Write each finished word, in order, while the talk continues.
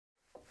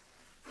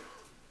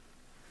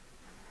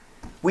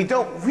We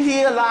don't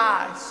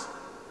realize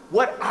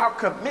what our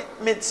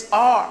commitments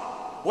are,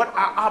 what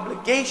our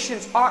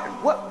obligations are,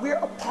 and what we're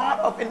a part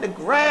of in the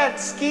grand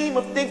scheme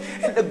of things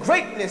and the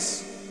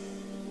greatness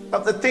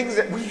of the things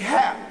that we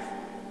have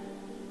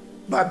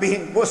by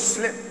being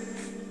Muslim,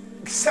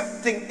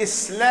 accepting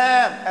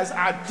Islam as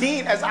our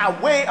deen, as our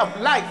way of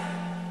life.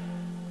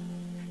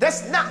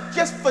 That's not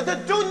just for the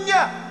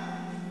dunya.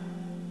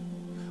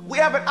 We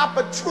have an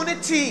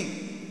opportunity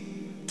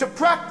to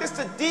practice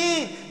the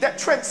deen that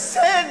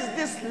transcends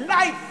this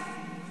life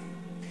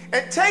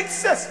and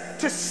takes us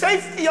to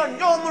safety on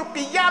Yawm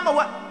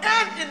al-Qiyamah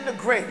and in the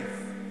grave.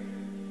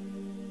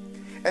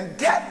 And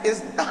that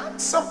is not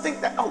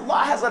something that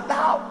Allah has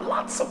allowed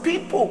lots of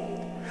people.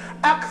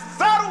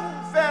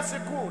 أَكْثَرُهُمْ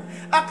فَاسِقُونَ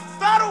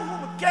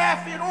أَكْثَرُهُمْ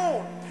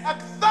كَافِرُونَ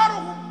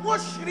أَكْثَرُهُمْ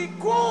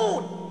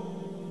مُشْرِكُونَ.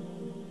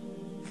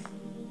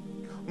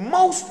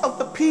 Most of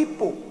the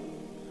people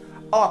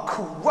are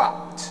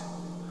corrupt.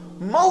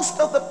 Most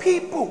of the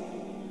people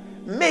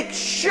make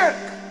shirk.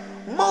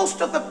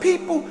 Most of the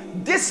people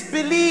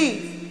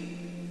disbelieve.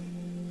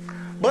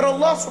 But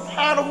Allah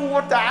subhanahu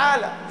wa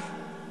ta'ala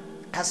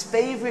has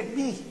favored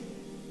me.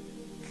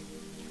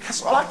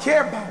 That's all I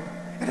care about.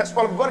 And that's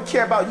all I'm going to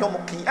care about Yawm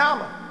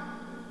al-Qiyamah.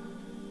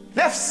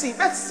 Let's see.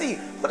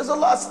 What is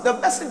Allah, the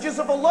messengers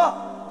of Allah.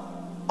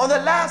 On the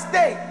last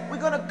day, we're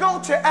going to go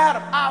to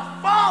Adam,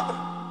 our father,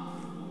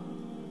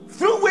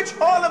 through which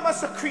all of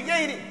us are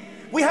created.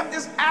 We have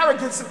this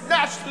arrogance of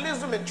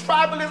nationalism and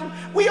tribalism.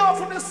 We are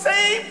from the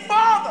same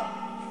father.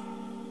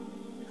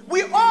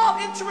 We all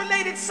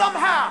interrelated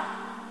somehow.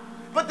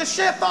 But the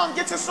shaitan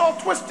gets us all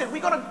twisted.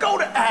 We're going to go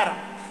to Adam.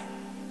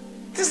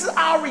 This is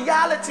our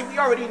reality. We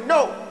already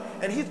know.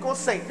 And he's going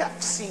to say,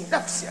 nafsi,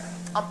 nafsi.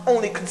 I'm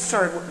only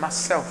concerned with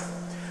myself.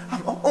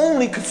 I'm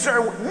only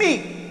concerned with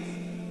me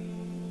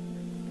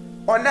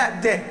on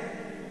that day.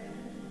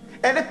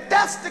 And if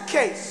that's the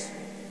case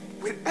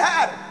with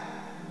Adam,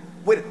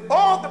 with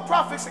all the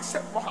prophets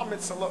except Muhammad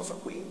sallallahu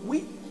alaihi wasallam,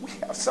 we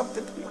have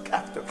something to look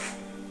after.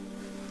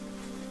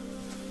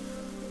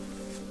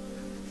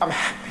 I'm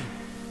happy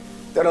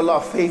that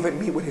Allah favored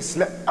me with His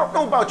love. I don't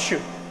know about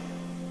you.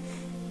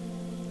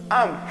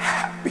 I'm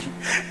happy.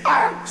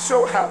 I'm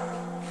so happy.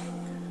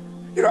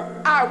 You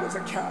know, I was a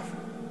Kafir.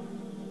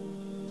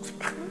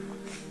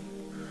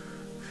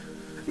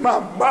 My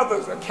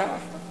mother's a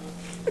Kafir.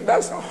 And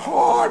that's a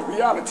hard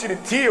reality to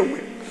deal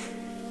with.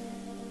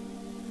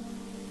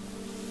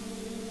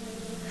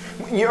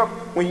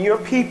 When your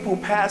people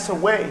pass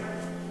away,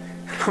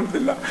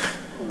 alhamdulillah,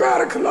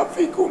 barakallah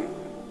fikum.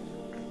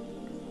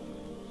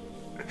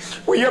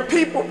 When your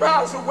people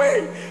pass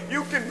away,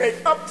 you can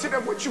make up to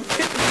them what you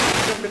didn't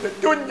do them in the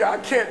dunya. I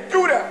can't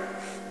do that.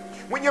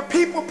 When your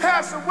people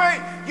pass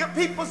away, your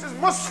people's is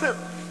Muslim.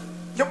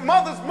 Your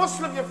mother's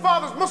Muslim, your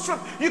father's Muslim.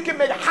 You can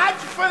make hajj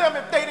for them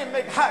if they didn't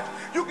make hajj.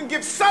 You can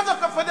give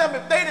sadaqah for them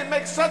if they didn't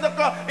make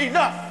sadaqah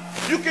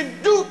enough. You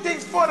can do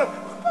things for them.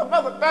 My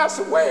mother passed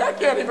away, I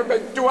can't even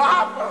make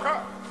dua for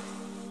her.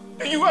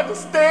 Do you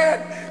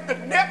understand the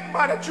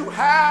ni'mah that you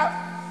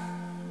have?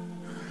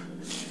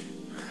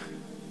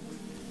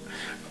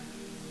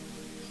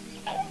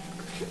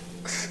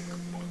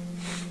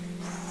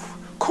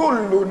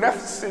 Kullu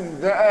nafsin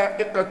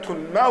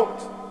dha'iqatul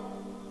maut.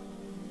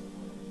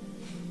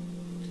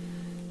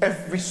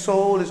 Every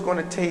soul is going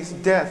to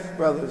taste death,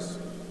 brothers.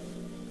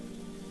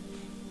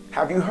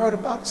 Have you heard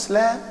about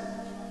Islam?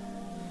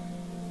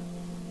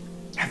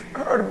 Have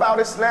you heard about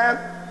Islam?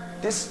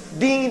 This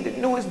deen, the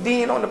newest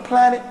deen on the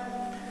planet.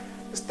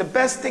 It's the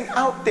best thing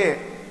out there.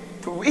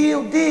 The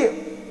real deal.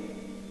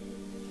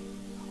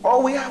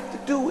 All we have to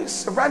do is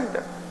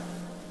surrender.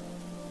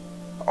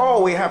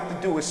 All we have to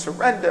do is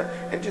surrender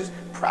and just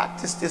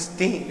practice this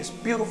deen, this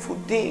beautiful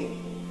deen.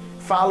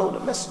 Follow the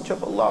messenger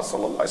of Allah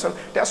sallallahu alaihi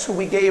wasallam. That's who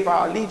we gave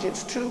our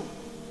allegiance to,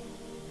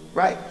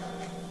 right?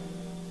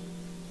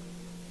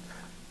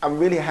 I'm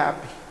really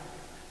happy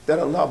that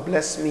Allah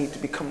blessed me to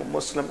become a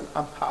Muslim.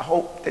 I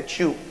hope that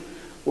you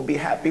will be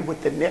happy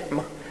with the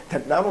ni'mah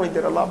that not only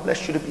did Allah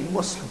bless you to be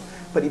Muslim,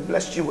 but He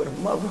blessed you with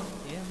a mother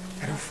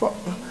and a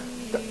father,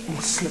 the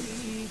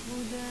Muslims,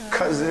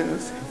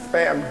 cousins, and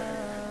family.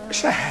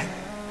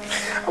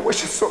 I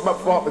wish I saw my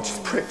father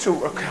just pray 2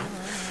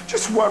 rak'ah,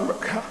 just 1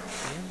 rak'ah.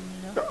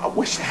 I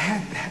wish I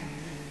had that.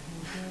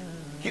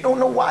 You don't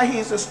know why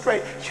he's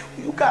astray.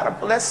 You got a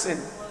blessing.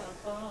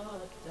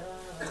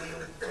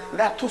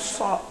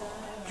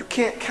 You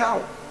can't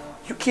count.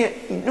 You can't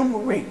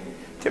enumerate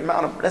the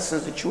amount of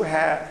blessings that you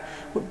have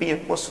with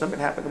being Muslim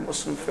and having a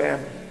Muslim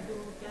family.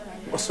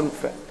 Muslim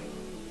family.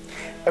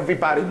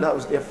 Everybody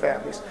loves their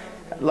families.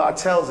 Allah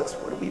tells us,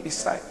 what do we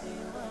recite?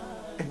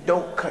 And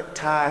don't cut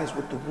ties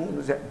with the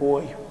wounds that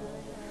bore you.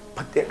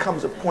 But there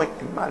comes a point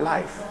in my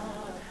life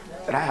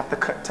that I have to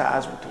cut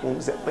ties with the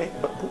wounds that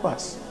bore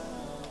us.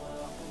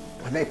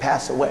 When they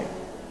pass away.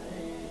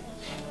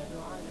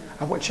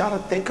 I want y'all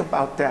to think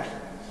about that.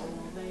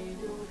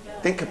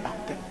 Think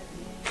about that.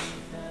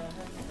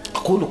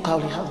 أقول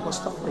قولي هذا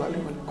واستغفر الله لي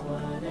ولكم.